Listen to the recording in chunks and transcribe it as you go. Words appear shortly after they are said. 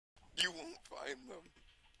You won't find them.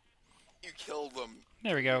 You kill them.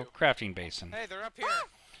 There we go. Crafting basin. Hey, they're up here.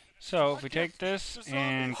 So if we take this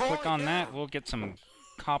and click on that, we'll get some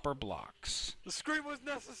copper blocks. The scream was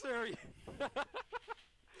necessary.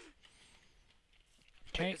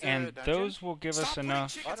 Okay, Is there and a dungeon? those will give us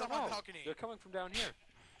enough. I don't know. They're coming from down here.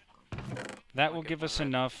 That will give us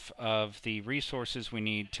enough of the resources we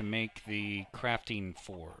need to make the crafting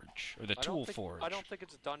forge, or the tool forge. I don't think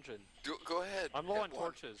it's a dungeon. Go ahead. I'm low hit on one.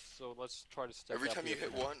 torches, so let's try to stay. Every time you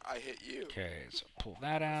hit one, I hit you. Okay, so pull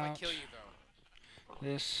that If I out. kill you, though.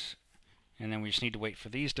 This, and then we just need to wait for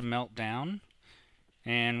these to melt down.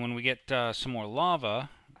 And when we get some more lava,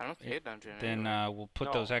 I don't see a dungeon. then anywhere. we'll put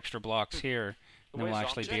No. those extra blocks here, The and then way we'll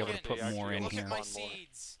actually be able to zombies put actually more in Look here at my More.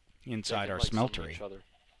 seeds. inside our Like seeing smeltery. each other.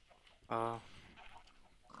 A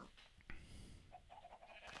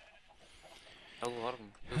lot of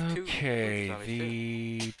them. There's two Okay, zombies,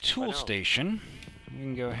 too. the tool know. station. We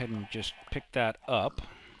can go ahead and just pick that up.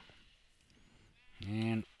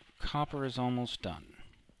 And copper is almost done.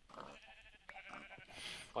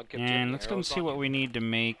 I'll give And Jimmy let's go and arrows see on what you. we need to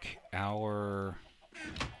make our...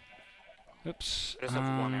 Oops. I just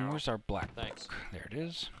have one arrow. Where's our black Thanks. book? There it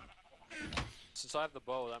is. Since I have the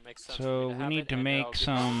bow, that makes sense. So for me to we have need it, to and make I'll give you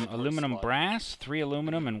some the inventory aluminum slot. brass, 3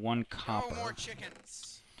 aluminum, and 1 No copper. more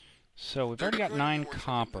chickens. So we've They're already got going 9 towards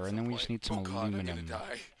copper, them at and then some we just need point. some Oh God, I'm gonna aluminum.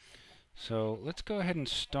 die. So let's go ahead and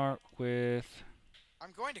start with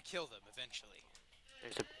I'm going to kill them eventually.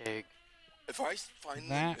 There's a pig. If I find them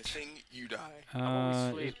That. missing, you die.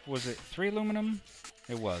 always Was it 3 aluminum?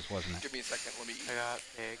 It was, wasn't it? Give me a second. Let me. I got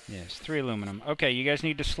pig. Yes, 3 aluminum. Okay, you guys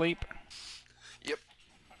need to sleep? Yep.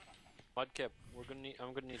 Mudkip,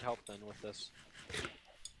 I'm gonna need help then with this.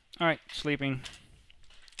 Alright, sleeping.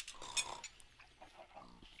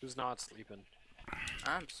 Who's not sleeping?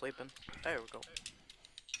 I'm sleeping. There we go.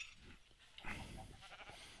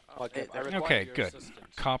 Mudkip, I there- require Okay, your good.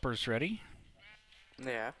 assistance. Copper's ready.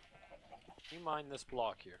 Yeah. Can you mine this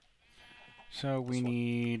block here? So we This one.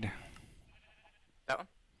 need, That one?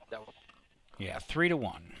 That one. yeah, 3 to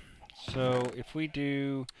 1. So if we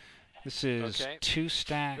do, this is Okay. 2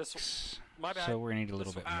 stacks. My bad. So we're gonna need a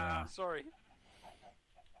little This bit one- more. Sorry.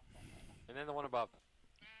 And then the one above.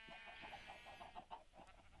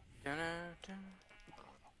 Dun-dun-dun.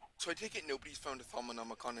 So I take it nobody's found a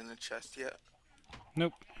Thaumonomicon in a chest yet?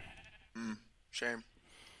 Nope. Shame.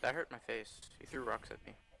 That hurt my face. He threw rocks at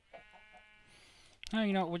me. Oh,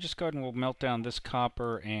 you know what, we'll just go ahead and we'll melt down this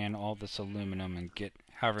copper and all this aluminum and get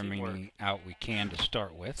however many Teamwork. out we can to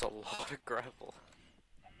start with. It's a lot of gravel.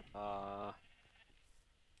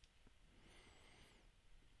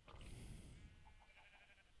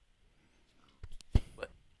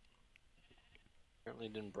 Apparently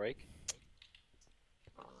didn't break.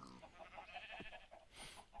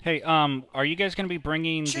 Hey, are you guys going to be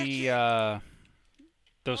bringing Check the, it.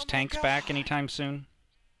 those Oh my tanks back God. anytime soon?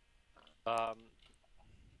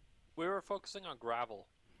 We were focusing on gravel.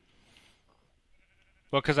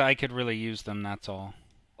 Well, because I could really use them, that's all.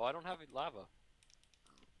 Well, I don't have lava.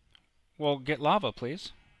 Well, get lava,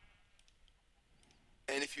 please.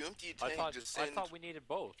 And if you empty a I tank, just send. thought we needed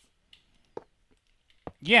both.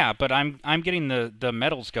 Yeah, but I'm getting the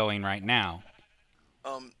metals going right now.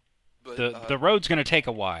 But The road's going to take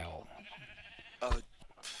a while.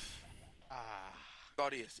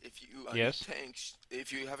 Claudius, if you Yes? need tanks,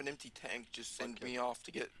 if you have an empty tank, just send me off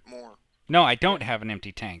to get more. No, I don't have an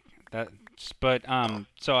empty tank. But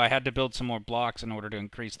so I had to build some more blocks in order to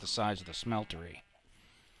increase the size of the smeltery.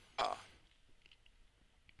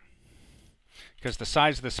 Because the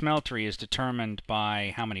size of the smeltery is determined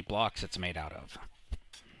by how many blocks it's made out of.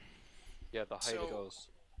 Yeah, the height So- it goes.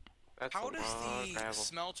 That's How a does lot of the gravel.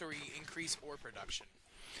 smeltery increase ore production?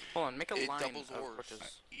 Hold on, make a It line doubles of ores.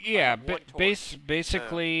 torches. Yeah, one but torch.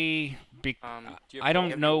 basically, Do you I have don't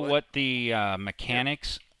wood? know Wood? what the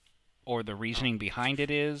mechanics or the reasoning behind it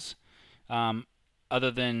is, other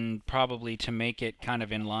than probably to make it kind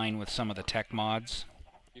of in line with some of the tech mods.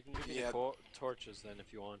 You can give me Yeah. torches then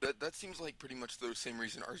if you want. That seems like pretty much the same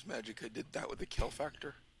reason Ars Magica did that with the kill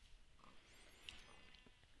factor.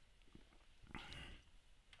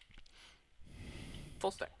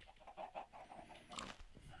 Full stack.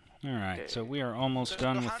 All right, Okay. so we are almost So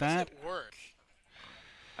done how with does that. it work?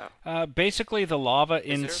 Basically, the lava there a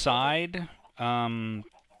filter? inside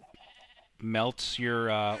melts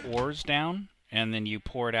your ores down, and then you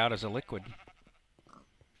pour it out as a liquid.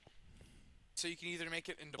 So you can either make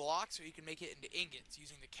it into blocks or you can make it into ingots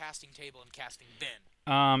using the casting table and casting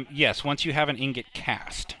bin. Yes, once you have an ingot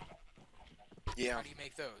cast. Yeah, How do you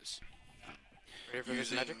make those? Ready for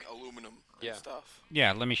this using magic? aluminum Yeah. and stuff.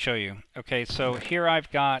 Yeah, let me show you. Okay, so here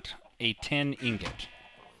I've got a tin ingot.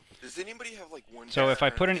 Does anybody have like one? So if I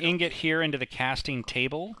jar put an and they don't ingot need- here into the casting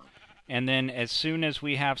table, and then as soon as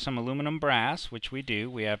we have some aluminum brass, which we do,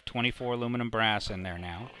 we have 24 aluminum brass in there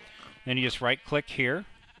now, then you just right-click here.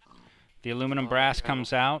 The aluminum brass okay.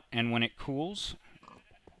 comes out, and when it cools,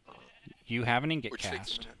 you have an ingot which takes a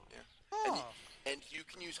cast. minute, yeah. Oh. And you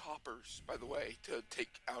can use hoppers, by the way, to take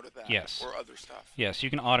out of that. Yes. Or other stuff. Yes, you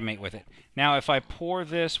can automate with it. Now, if I pour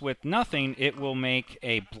this with nothing, it will make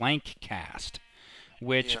a blank cast,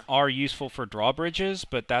 which Yeah. are useful for drawbridges,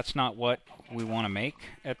 but that's not what we want to make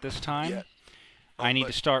at this time. Yet. I need but-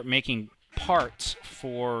 to start making parts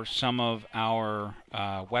for some of our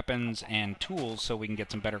weapons and tools so we can get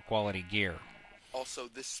some better quality gear. Also,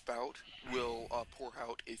 this spout will pour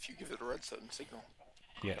out if you give it a redstone signal.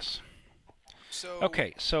 Yes. So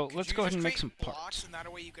Okay, so could let's you go ahead just and make create some blocks, parts. and that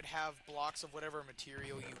way you could have blocks of whatever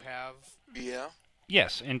material you have. Yeah.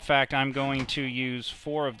 Yes, in fact, I'm going to use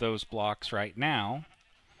 4 of those blocks right now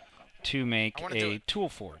to make I wanna do a it. tool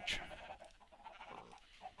forge.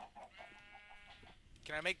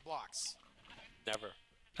 Can I make blocks? Never.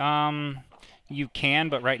 You can,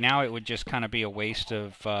 but right now it would just kind of be a waste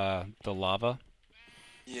of the lava.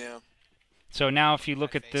 Yeah. So now if you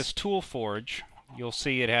look My at this face. tool forge, you'll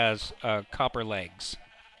see it has copper legs.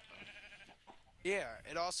 Yeah.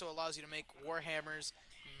 It also allows you to make war hammers.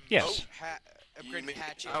 Yes. Upgrade made-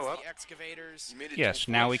 hatchets, oh, up. the excavators. You made it Yes,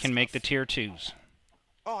 tool now forge we can make the stuff. tier 2s.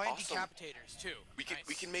 Oh, and Awesome. decapitators too. We can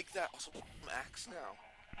Nice. make that also from axe now.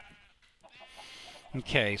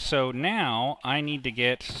 Okay, so now I need to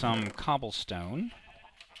get some cobblestone.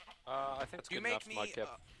 I think it's Do you good enough, make me? Mudkip.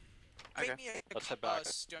 Make Okay. me a Let's head back.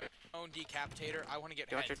 stone decapitator. I want to get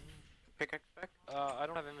Do you want heads. your pickaxe back? I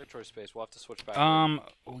don't have inventory space. We'll have to switch back.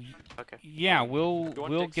 Okay. Yeah, You we'll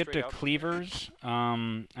wanna dig get straight to out? cleavers. I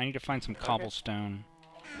need to find some cobblestone.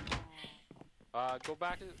 Go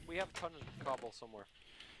back. We have a ton of cobble somewhere.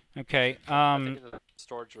 Okay. I think in the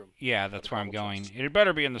storage room. Yeah, that's the where I'm cobble going. chest. It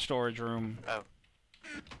better be in the storage room. Oh.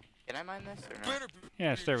 Can I mine this or no? Better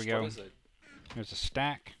Yes, there we go. What is it? There's a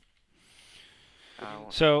stack. Oh,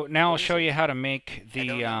 So now I'll What is show it? you how to make I don't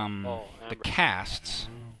the know. Oh, the amber. casts.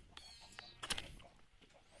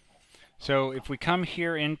 So if we come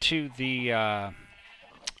here into the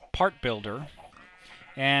part builder,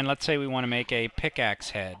 and let's say we want to make a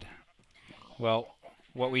pickaxe head. Well,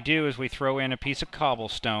 what we do is we throw in a piece of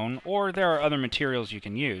cobblestone, or there are other materials you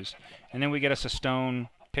can use, and then we get us a stone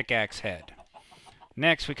pickaxe head.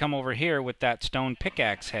 Next, we come over here with that stone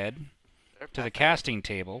pickaxe head they're to the back. casting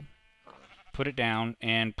table, put it down,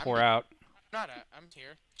 and pour out, I'm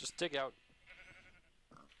here. Just dig out.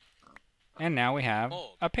 and now we have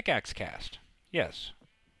Mold. a pickaxe cast. Yes.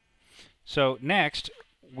 So next,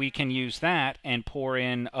 we can use that and pour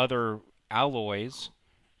in other alloys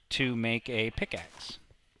to make a pickaxe.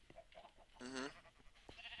 Mm-hmm.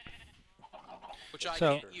 Which I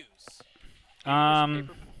So- can't use.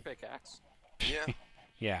 Paper pickaxe. Yeah.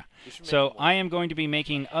 Yeah. You should make So one. I am going to be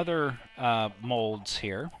making other molds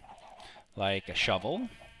here, like a shovel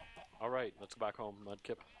All right, let's go back home,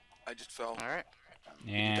 Mudkip. I just fell. All right.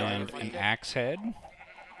 and died? an axe head.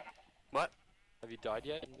 What? Have you died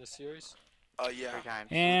yet in this series? Yeah. 3 times.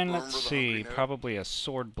 And Remember let's the hungry see, note? probably a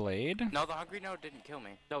sword blade. No, the hungry node didn't kill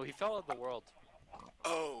me. No, he fell out of the world.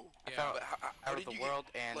 Oh. Yeah. fell But how Out did of you the world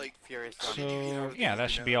and like, furious. how Sun. did you get out So of the yeah, that hungry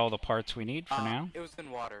should be note? all the parts we need for now. It was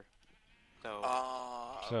in water. So.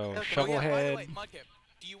 So okay. shovel Oh, yeah, by the head. way, Mudkip,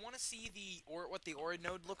 do you want to see what the ore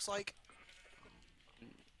node looks like?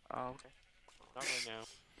 Oh, okay. Not right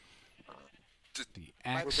now. The By the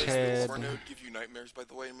axe way, Does head. the ore node give you nightmares, by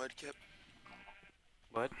the way, Mudkip?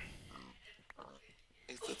 What?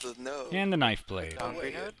 It's the node. And the knife blade. No Hungry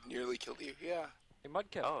way, node? it nearly killed you. Yeah. Hey,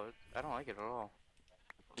 Mudkip. Oh, I don't like it at all.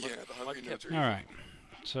 Yeah, the hungry Mudkip. nodes are Alright.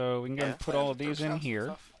 So we can go and Yeah. put all of these in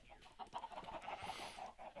here.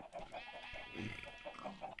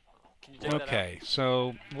 Can you dig that out? Okay,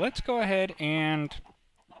 so let's go ahead and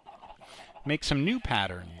make some new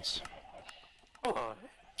patterns. Oh.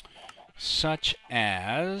 Such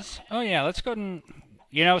as, oh yeah, let's go ahead and,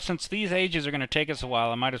 you know, since these ages are going to take us a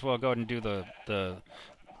while, I might as well go ahead and do the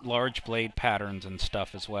large blade patterns and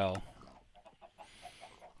stuff as well.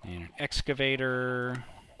 And an excavator.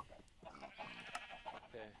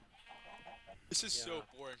 Okay. This is Yeah. so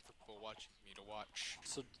boring for people watching me to watch.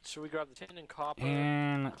 So should we grab the tin and copper?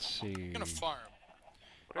 And let's see. I'm gonna farm.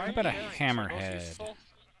 How Iron about a bearings, are those hammerhead? useful,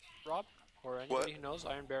 Rob? Or anybody What? who knows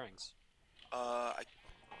iron bearings? Those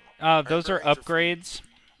are bearings are free. upgrades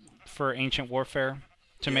for Ancient Warfare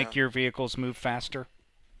to make Yeah. your vehicles move faster.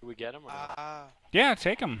 Do we get them or not? Yeah,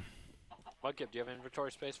 take them. Mudkip, do you have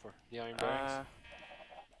inventory space for the iron bearings?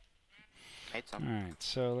 Made some. Alright,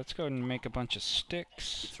 so let's go ahead and make a bunch of You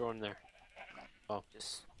sticks. throw in there.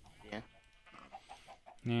 Just yeah.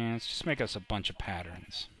 Yeah, let's just make us a bunch of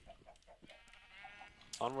patterns.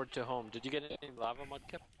 Onward to home. Did you get any lava,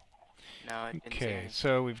 Mudkip? No, I didn't see Okay, any.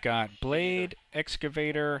 so we've got blade,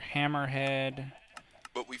 excavator, hammerhead.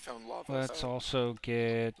 But we found lava. Let's so also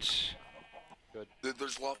get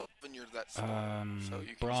there's lava near that spawn, so you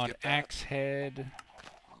can broad just get that. axe head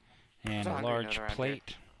and There's a a hungry large note around here.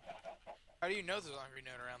 plate. How do you know there's a hungry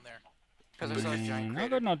note around there? Because I saw a giant And I'll go crater,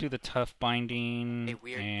 ahead and I'll do the tough binding A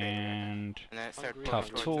weird crater. and and then it started Hungry pulling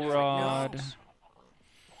tough note. towards tool me. I was like, rod. "No."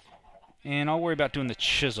 And I'll worry about doing the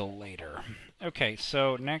chisel later. Okay,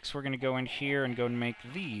 so next we're going to go in here and go and make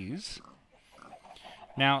these.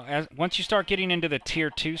 Now, once you start getting into the tier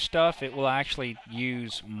 2 stuff, it will actually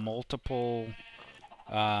use multiple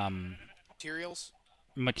Materials?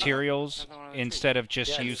 materials Another one on the tree. instead of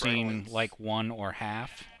just Yeah, using fragrance. like one or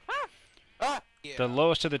half. Ah! Yeah. The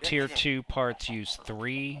lowest of the Yeah, tier yeah. 2 parts use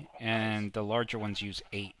 3, and the larger ones use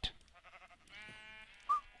 8.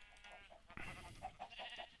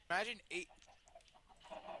 Imagine 8.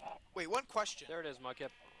 Wait, one question. There it is, Mudkip.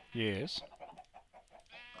 Yes.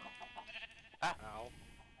 Ow.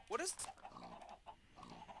 What is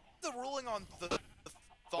the ruling on the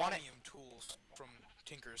thonium tools from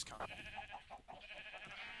Tinker's Con?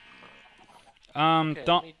 Okay,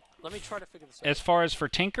 Don't, let me try to figure this out. as far as for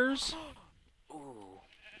tinkers, Ooh.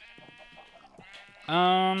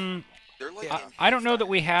 They're like I don't know that enhanced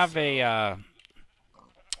we have items,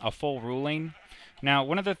 a full ruling. Now,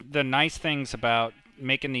 one of the nice things about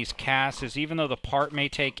making these casts is even though the part may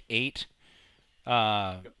take 8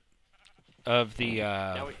 of the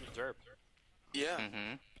Now we can observe. Yeah.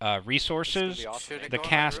 Mm-hmm. resources, It's gonna be awesome. Should it the go on my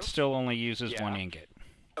cast roof? still only uses Yeah. 1 ingot.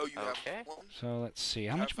 Oh, you Okay. have one? So let's see,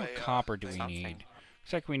 how You much have more a, copper do we something. need?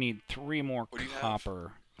 Looks like we need 3 more What do you have?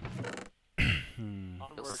 copper.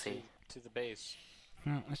 Onward see. to the base.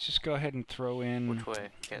 Well, let's just go ahead and throw in Which way?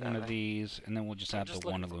 Okay, one that of way. these, and then we'll just I'm add just the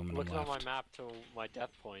 1 looking, aluminum looking left. on my map to my death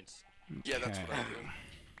points. Yeah, that's what I Okay. do.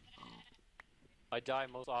 I die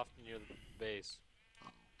most often near the base.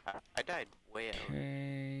 I died way out.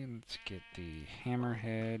 Okay, let's get the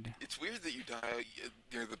hammerhead. It's weird that you die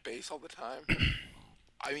near the base all the time.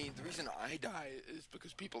 I mean, the reason I die is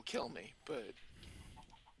because people kill me, but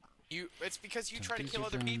It's because you So try to these kill are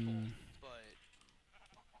other people, done. but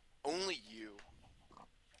only you.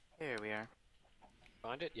 Here we are.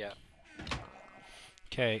 Find it? Yeah.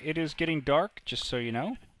 Okay, it is getting dark, just so you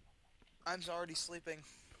know. I'm already sleeping.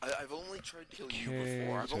 I've only tried to kill you Okay,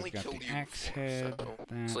 before. I've so only we've got killed the you axe before, head. so...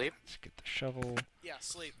 That. Sleep? Let's get the shovel. Yeah,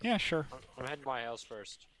 sleep. Yeah, sure. I'm heading to my house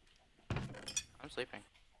first. I'm sleeping.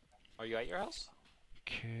 Are you at your house?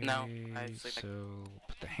 Okay, No, I'm sleeping. so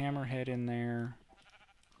put the hammerhead in there.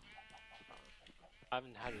 I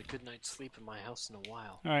haven't had a good night's sleep in my house in a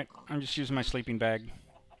while. Alright, I'm just using my sleeping bag.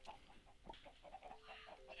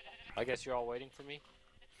 I guess you're all waiting for me?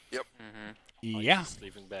 Mm-hmm. I'll Yeah, use the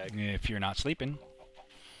sleeping bag. if you're not sleeping.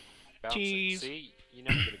 Bouncing. Jeez. See? You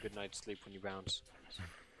never get a good night's sleep when you bounce.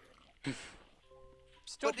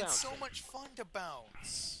 Still But it's bouncing. so much fun to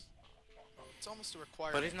bounce. It's almost a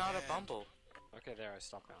requirement. But he's not a and bumble. Okay, there, I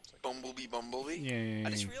stopped bouncing. Bumblebee. Yay. I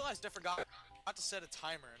just realized I forgot not to set a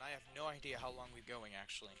timer, and I have no idea how long we're going,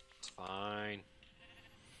 actually. It's fine.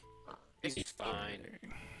 It's fine.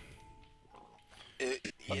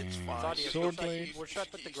 It's Yeah. fine. Thought you- Sword Get blade. used- Where should I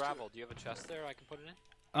get put the used to gravel? it. Do you have a chest there I can put it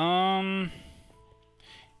in?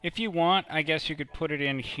 If you want, I guess you could put it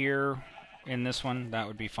in here, in this one. That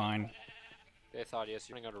would be fine. They thought, yes,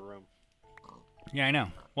 you're running out of room. Yeah, I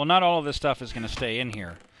know. Well, not all of this stuff is going to stay in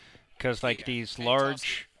here. Because, like, Yeah, these and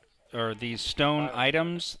large, or these stone Right.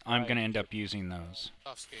 items, I'm Right. going to end up using those.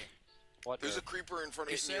 Tofski. What? There's there? a creeper in front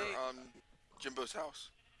You of near say- Jimbo's house.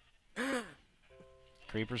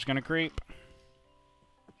 Creeper's going to creep.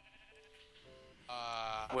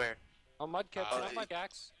 Where? Oh, Mudkip, can I have my it-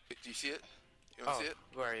 axe? Do you see it? You want Oh, to see it?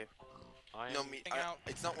 where are you? I am. No, me. Hang out.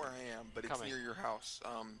 It's not where I am, but it's Coming. near your house.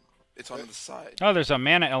 It's on the side. Oh, there's a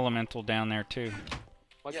mana elemental down there, too.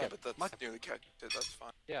 Mudkip. Yeah, but that's near the cat. That's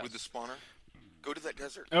fine. Yes. With the spawner. Go to that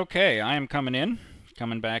desert. Okay, I am coming in.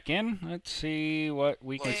 Coming back in. Let's see what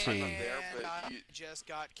we can Well, I'm see. not there, And but I you- just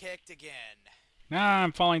got kicked again. Ah,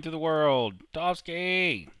 I'm falling through the world.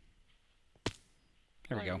 Tofski!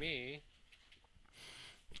 There we Not go. Me.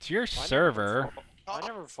 It's your I never server. fall- I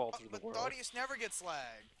never fall through the But world. Thaddeus never gets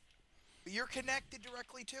lagged. But you're connected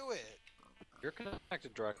directly to it. You're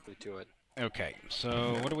connected directly to it. Okay,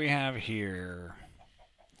 so what do we have here?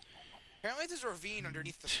 Apparently there's a ravine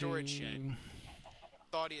underneath the storage shed. 2,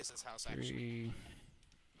 Thaddeus' house, actually. 3,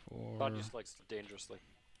 4. God just likes to dangerously.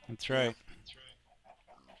 That's right.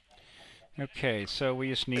 Okay, so we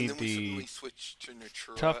just And need then we the suddenly switch to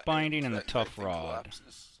Natura. tough binding and the that tough thing rod.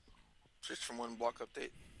 collapses. Switch from one block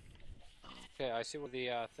update. Okay, I see what the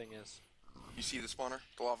thing is. You see the spawner?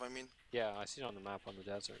 The lava, I mean? Yeah, I see it on the map on the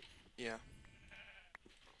desert. Yeah.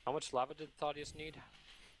 How much lava did Thaddeus need?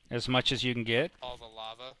 As much as you can get. All the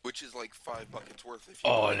lava. Which is like 5 buckets worth if you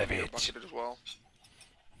All want of your it. bucket as well.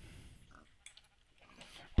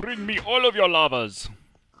 Bring me all of your lavas.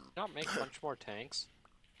 Not make a bunch more tanks.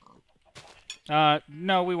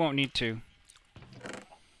 No, we won't need to.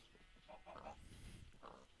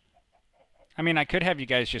 I mean, I could have you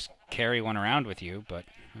guys just carry one around with you, but,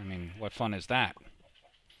 I mean, what fun is that?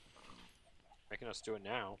 Making us do it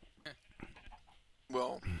now.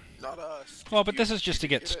 Well, not us. Well, but You- this is just to you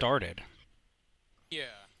get it. started. Yeah.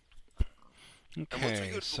 once we Okay, go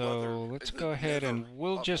to the so leather, let's and go the ahead and nether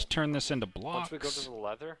we'll level. just turn this into blocks. Once we go to the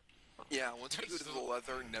leather, Yeah, once we go to the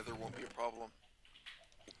leather, nether won't be a problem.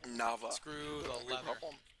 Nava. Screw the won't be a leather.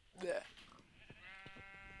 problem. Yeah.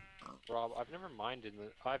 Rob, I've never minded.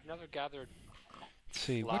 I've never gathered. Let's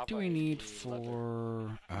see, what do lava we in need the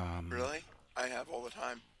for Really? I have all the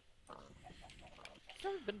time. I've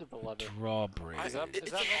never been to the leather. drawbridge? Is that- it's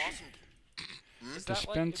is that an like- awesome. Is that like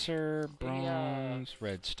Dispenser, the, bronze,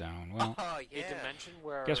 redstone. Well, Oh, a yeah. dimension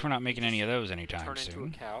where? guess we're not making you any of just those anytime turn into a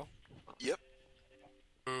soon. cow. Yep.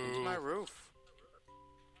 Into my roof.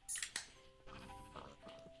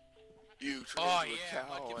 You turn Oh into a yeah, cow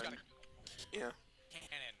Mudkip's got and... a Yeah.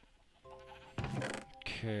 cannon.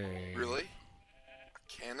 Okay. Really? A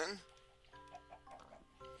cannon?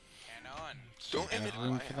 Cannon. Don't Have aim it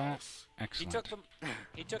room at for my that? house. He Excellent. took them.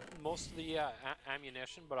 He took most of the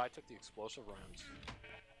ammunition, but I took the explosive rounds.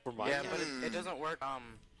 For my Yeah, cannon. but it doesn't work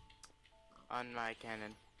on my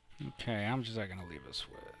cannon. Okay, I'm just not gonna leave us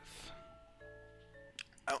with.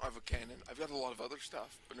 I don't have a cannon. I've got a lot of other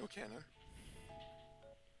stuff, but no cannon.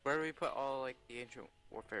 Where do we put all like the ancient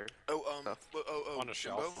warfare? Oh, Stuff. oh, On a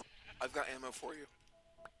Jimbo, shelf. I've got ammo for you.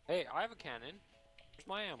 Hey, I have a cannon. Where's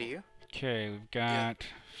my ammo? Do you? Okay, we've got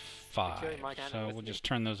carry 5, my cannon so with we'll me. just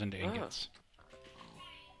turn those into Ah. ingots.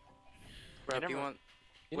 Rob, do you never- want?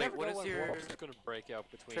 You Wait, never what know is when your war's gonna break out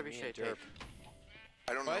between me and trebuchet Derp. take?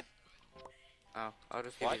 I don't know. What? Oh, I'll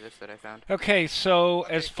just give What? you this that I found. Okay, so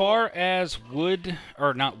Okay, as cool. far as wood,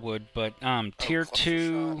 or not wood, but tier cluster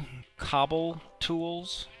 2 cobble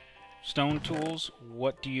tools, stone tools,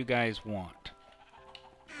 what do you guys want?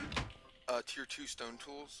 Tier 2 stone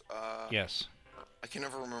tools. Yes. I can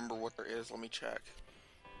never remember what there is. Let me check.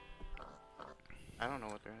 I don't know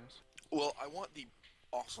what there is. Well, I want the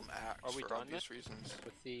awesome axe Are we for done obvious reasons.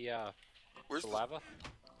 With the Where's the lava?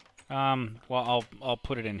 Well, I'll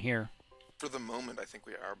put it in here. For the moment, I think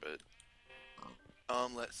we are, but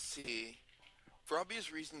let's see. For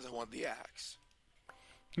obvious reasons, I want the axe.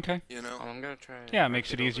 Okay. You know? I'm gonna try. Yeah, it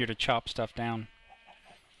makes it easier to chop stuff down,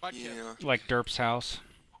 Mudkip. Yeah. like Derp's house.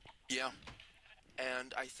 Yeah.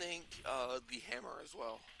 And I think the hammer as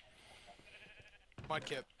well.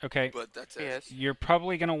 Mudkip. Okay. But that's it. Yes. You're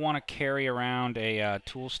probably going to want to carry around a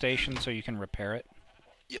tool station so you can repair it.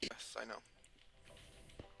 Yes, I know.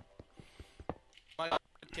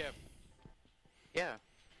 Mudkip. Yeah.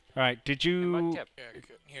 All right. Did you? Mudkip.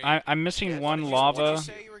 Here, I'm missing Yeah, one did you- Did lava. you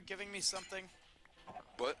say you were giving me something?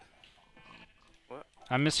 What?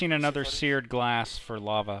 I'm missing another seared glass for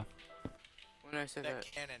lava. When I said That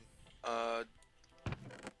that, cannon. Uh,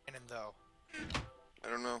 Cannon though. I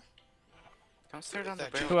don't know. don't start on the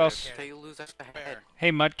That barrel. Who else? Until you lose the head. Bear.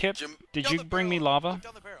 Hey, Mudkip, Jim, did Down you the bring me barrel. lava? Look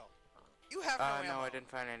down the barrel. You have no ammo. No, I didn't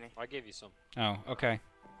find any. I gave you some. Oh, okay.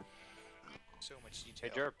 So much Hey,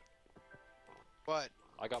 detail. Derp. What?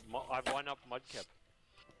 I've won up Mudkip.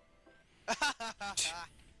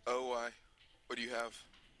 oh, why? What do you have?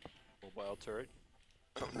 Mobile turret.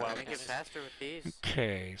 Oh, Wow. Make it faster with these.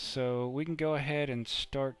 Okay, so we can go ahead and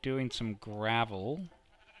start doing some gravel.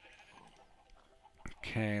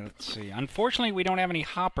 Okay, let's see. Unfortunately, we don't have any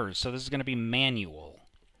hoppers, so this is going to be manual.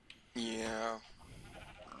 Yeah.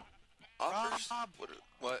 Hoppers? Rob.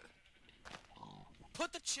 What?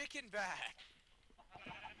 Put the chicken back.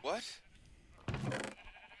 What?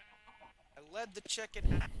 I led the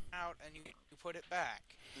chicken out and you put it back.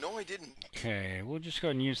 No, I didn't. Okay, we'll just go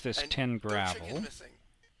ahead and use this And tin no gravel. chicken missing.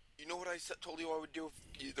 You know what I told you I would do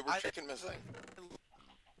if there were chicken missing?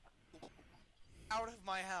 Out of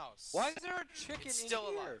my house. Why is there a chicken It's in still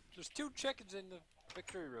here? alive. There's 2 chickens in the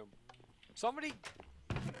victory room. Somebody.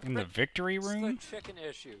 In the victory It's room? the chicken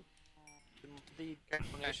issue. The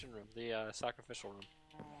donation room, the sacrificial room.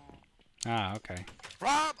 Ah, okay.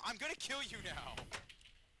 Rob, I'm gonna kill you now.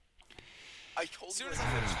 I told As you. soon as I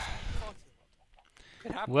finish.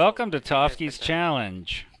 It happens Welcome to You guys Tofski's like that?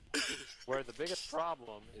 Challenge. Where the biggest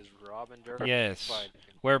problem is Rob and Dirk Yes. fighting.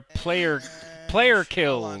 Where player How long is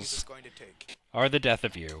kills this going to take? are the death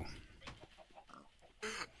of you. Do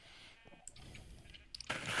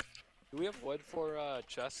we have wood for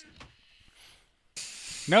chests?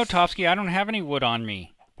 No, Tofski, I don't have any wood on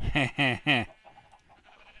me.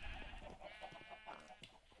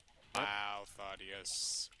 Wow,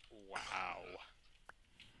 Thaddeus. Wow.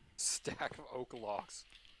 Stack of oak logs.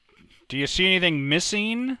 Do you see anything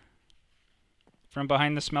missing from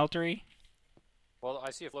behind the smeltery? Well,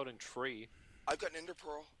 I see a floating tree. I've got an ender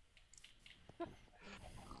pearl.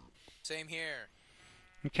 Same here.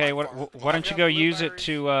 Okay, why don't you go use it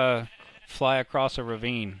to fly across a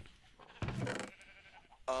ravine?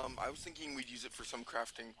 I was thinking we'd use it for some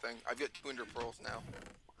crafting thing. I've got 2 ender pearls now.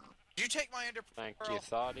 Did you take my ender Thank pearl? you,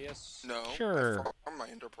 Thaddeus. No, Sure. I farm my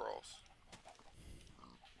ender pearls.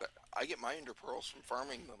 I get my ender pearls from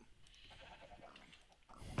farming them.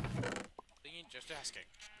 Just asking.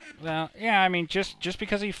 Well, yeah, I mean, just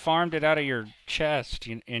because he farmed it out of your chest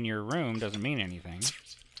in your room doesn't mean anything.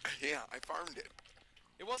 Yeah, I farmed it.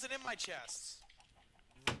 It wasn't in my chest.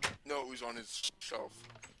 No, it was on his shelf.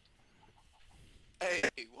 Hey,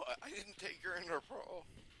 what? I didn't take your ender pearl.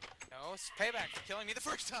 No, it's payback for killing me the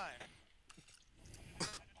first time.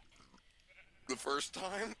 The first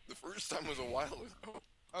time? The first time was a while ago.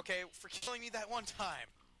 Okay, for killing me that one time.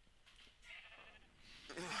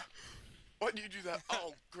 Why'd you do that?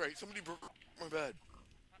 Oh, great. Somebody broke my bed.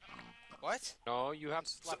 What? No, you haven't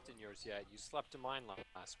slept in yours yet. You slept in mine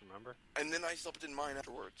last, remember? And then I slept in mine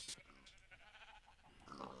afterwards.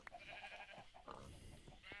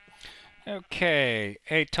 Okay.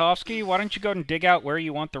 Hey, Tofski, why don't you go and dig out where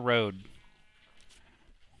you want the road?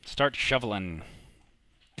 Start shoveling.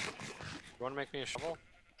 You want to make me a shovel?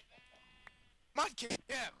 Come on, kid.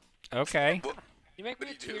 Yeah. Okay. You make me a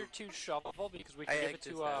What do you tier 2 shovel because we can I give it like to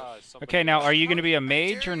this somebody. Okay, now are you going to be a How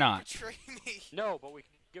mage dare or you not? betray me? No, but we can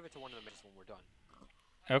give it to one of the mates when we're done.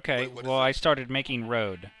 Okay, Wait, what is well, it? I started making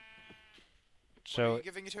road. What are So, you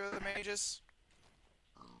giving it to the mages?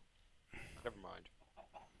 Never mind.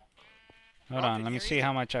 hold Oh, on, didn't let me hear see you.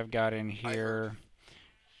 how much I've got in heard. here.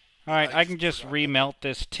 Alright, I can just forgot. remelt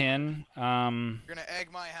this tin. You're gonna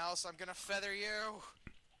egg my house. I'm gonna feather you.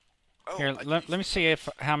 Oh, Here, I let used- me see if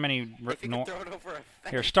how many... If you can throw it over a fence.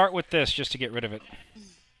 Here, start with this just to get rid of it.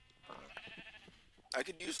 I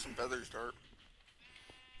could use some feathers, Dart.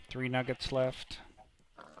 3 nuggets left.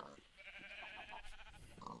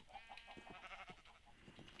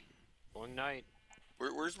 Going night.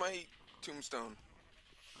 Where's my tombstone?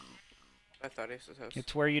 At Thaddeus' house.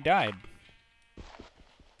 It's where you died.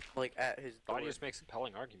 Like at his door. Thaddeus makes a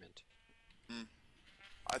compelling argument.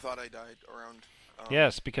 I thought I died around.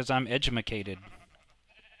 Yes, because I'm edumacated.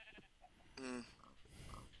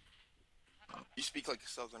 You speak like a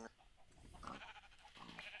southerner.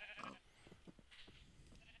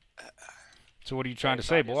 So what are you trying to Okay,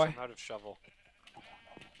 say, Thaddeus, boy? I'm out of shovel.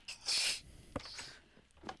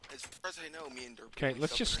 As far as I know, me and Derp. are the Okay, only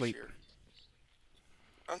let's just Southerners sleep.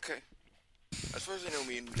 Here. Okay. As far as I know,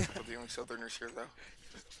 me and Derp are the only southerners here, though.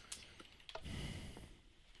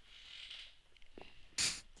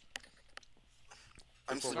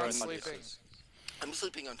 I'm People sleeping. run sleeping. Thaddeus's. I'm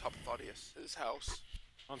sleeping on top of Thaddeus' his house.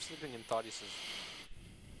 I'm sleeping in Thaddeus'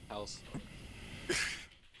 house.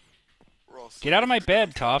 We're all Get out of my sleeping.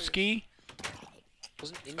 bed, Tofski. I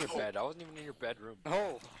wasn't in your bed. I wasn't even in your bedroom.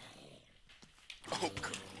 Oh. Oh,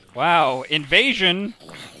 God. Wow, invasion!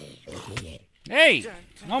 Hey!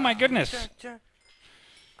 Oh my goodness.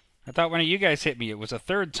 I thought one of you guys hit me. It was a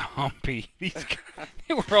third zombie. These guys,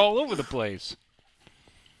 they were all over the place.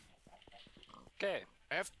 Okay.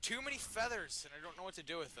 I have too many feathers, and I don't know what to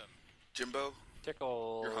do with them. Jimbo,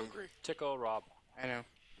 Tickle. you're hungry. Tickle Rob. I know.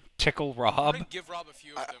 Tickle I'm Rob. gonna give Rob a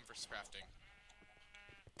few of them for crafting.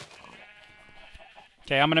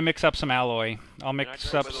 Okay, I'm gonna mix up some alloy. I'll Can I mix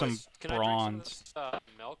drink up some- some Can I drink bronze. some of this,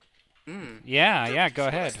 milk? Mmm. Yeah, Derp, yeah, do go you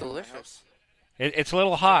want ahead. to stay at my Delicious. house? It's a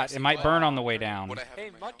little hot. It might burn on the way down. What I have Hey,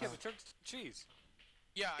 in my Mudkip, house. return cheese.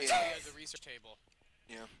 Yeah, I Yeah. saw you at the research table.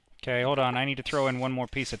 Okay, hold on. I need to throw in one more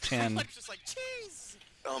piece of I'm tin. just like, cheese!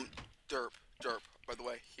 Derp, by the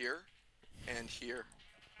way, here and here.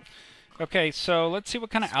 Okay, so let's see what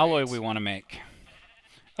kind of alloy we want to make.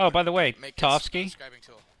 Oh, by the way, Make this Tofski, scribing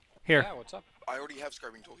tool. here. Yeah, what's up? I already have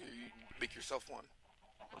scribing tool here. You make yourself one.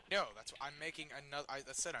 No, that's I'm making another. I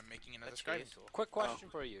said I'm making another That's scribing cheese. tool. Quick question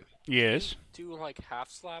for you. Yes. Do like half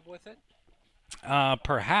slab with it?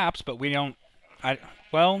 Perhaps, but we don't.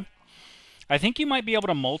 Well, I think you might be able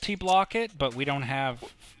to multi-block it, but we don't have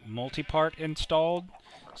multi-part installed.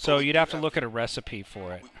 So we you'd do have to have- look at a recipe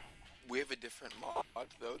for it. We have a different mod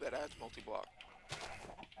though that adds multi-block.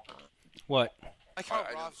 What? Like how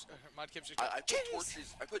I know. Modkip's just I got, put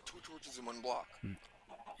torches. I put 2 torches in 1 block.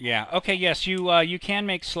 Yeah. Okay. Yes. You can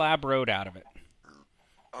make slab road out of it.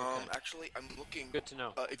 Actually, I'm looking. Good to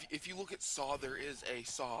know. If you look at saw, there is a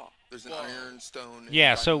saw. There's an Whoa. iron stone. and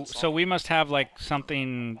Yeah. diamond So saw. we must have like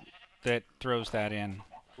something that throws that in.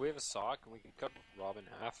 We have a sock, and we can cut Rob in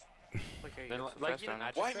half. Okay, Then, that's like, fast you know, on it.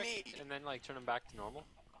 magic Why trick, me? and then like turn him back to normal.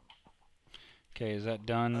 Okay. Is that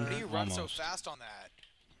done? How do you run so Almost. fast on that?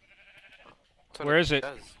 That's what Where is it?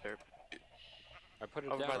 does, Derp. I put it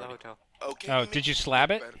Over down. by the already. hotel. Oh, can Oh, make did you it slab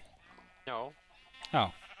look it? better? No.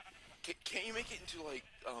 Oh. Can't you make it into like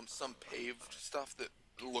some paved stuff that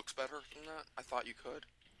looks better than that? I thought you could.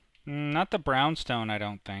 Not the brownstone, I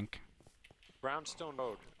don't think. Brownstone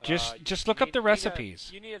Road. Just look up the recipes.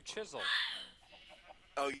 You need a chisel.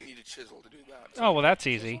 Oh, you need a chisel to do that. Oh well, that's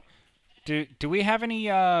easy. Do we have any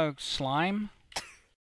slime?